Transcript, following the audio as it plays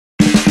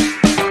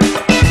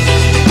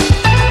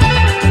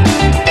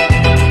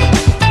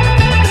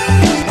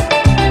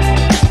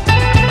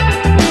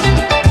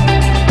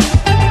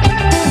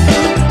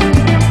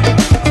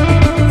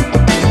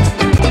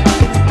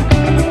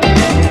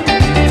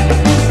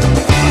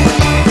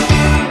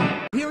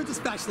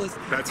Specialist.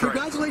 That's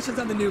Congratulations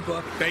on the new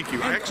book. Thank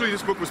you. Actually,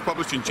 this book was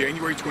published in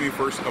January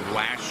 21st of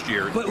last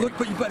year. But look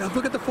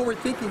at the forward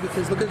thinking,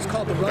 because look at it's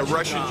called The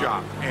Russian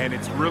Job. And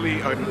it's really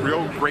a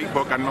real great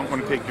book. I don't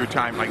want to take your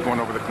time like going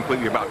over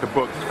completely about the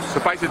book.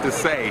 Suffice it to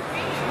say,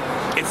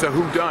 it's a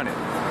whodunit.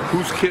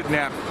 Who's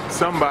kidnapped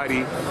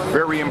somebody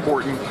very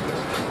important,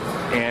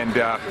 and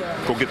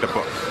go get the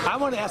book. I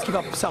want to ask you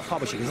about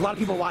self-publishing, because a lot of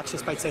people watch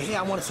this might say, hey,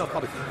 I want to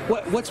self-publish.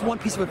 What's one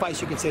piece of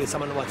advice you can say to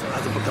someone who has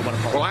a book they want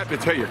to publish? Well, I have to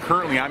tell you,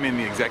 currently I'm in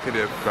the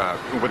executive,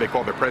 what they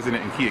call the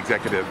President and Key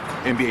Executive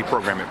MBA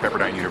program at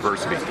Pepperdine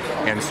University.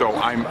 And so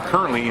I'm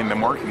currently in the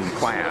marketing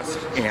class,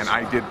 and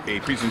I did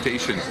a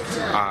presentation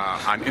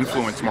on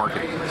influence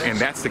marketing, and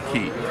that's the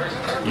key.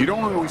 You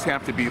don't always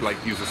have to be like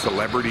use a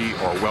celebrity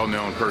or a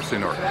well-known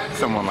person or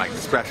someone like a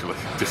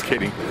specialist. Just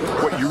kidding.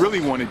 What you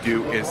really want to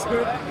do is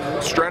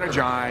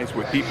strategize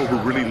with people who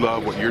really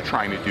love what you're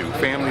trying to do.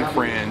 Family,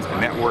 friends,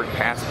 network,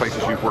 past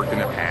places you've worked in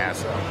the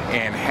past,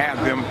 and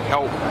have them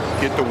help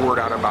get the word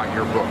out about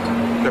your book.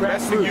 The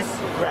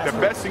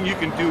best thing you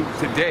can do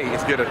today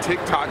is get a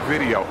TikTok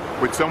video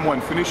with someone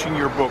finishing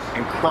your book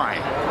and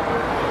crying.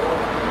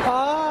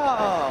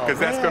 Oh, because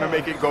that's going to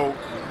make it go,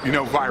 you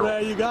know, viral.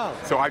 There you go.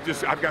 So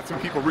I've got some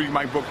people reading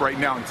my book right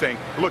now and saying,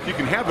 look, you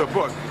can have the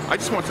book. I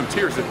just want some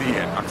tears at the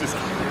end. I'm just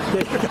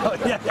there you go.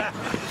 Yeah.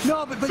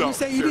 No, but so, you're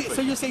saying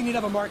you're saying you'd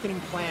have a marketing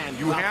plan.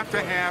 You have to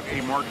have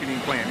a marketing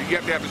plan. You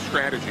have to have a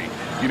strategy.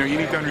 You know, you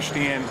need to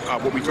understand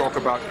what we talk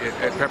about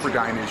at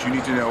Pepperdine is you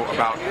need to know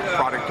about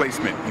product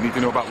placement. You need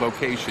to know about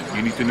location.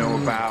 You need to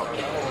know about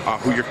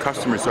who your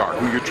customers are,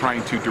 who you're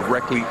trying to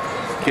directly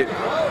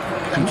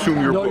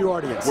consume your book. Your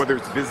audience. Whether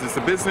it's business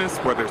to business,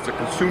 whether it's a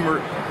consumer,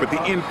 but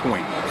the end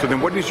point. So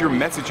then what is your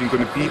messaging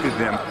going to be to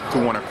them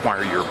to want to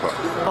acquire your book?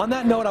 On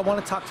that note, I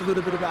want to talk to you a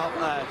little bit about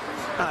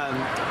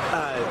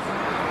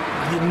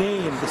the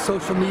name, the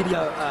social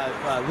media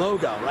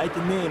logo, right?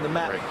 The name, the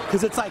map.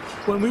 Because it's like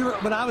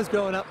when I was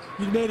growing up,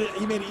 you made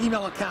an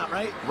email account,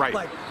 right? Right.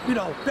 Like, you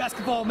know,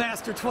 Basketball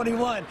Master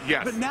 21.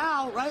 Yes. But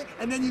now, right?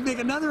 And then you make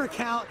another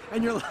account,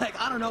 and you're like,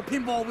 I don't know,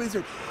 Pinball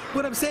Wizard.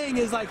 What I'm saying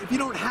is, like, if you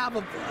don't have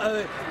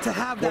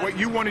that. Well, what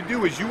you want to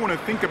do is you want to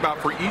think about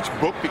for each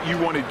book that you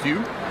want to do,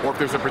 or if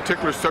there's a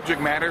particular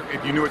subject matter,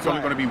 if you know it's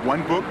only going to be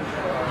one book,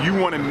 you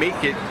want to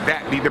make it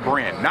that be the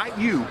brand, not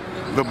you,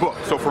 the book.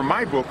 So for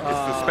my book, it's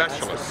The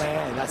Specialist.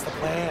 That's the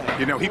plan.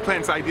 You know, he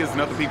plants ideas in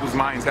other people's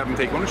minds, have them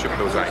take ownership of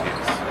those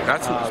ideas.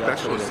 That's what The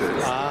Specialist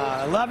is.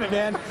 I love it,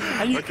 man.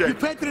 And you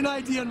planted an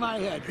idea in my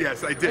head.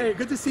 Yes, I did. Hey,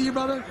 good to see you,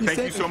 brother. Thank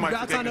you so much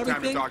for taking the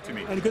time to talk to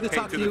me. And good to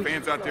talk to you. To the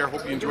fans out there,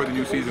 hope you enjoy the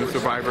new season of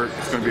Survivor.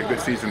 It's going to be a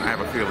good season, I have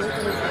a feeling.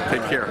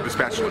 Take care. The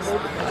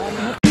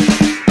Specialist.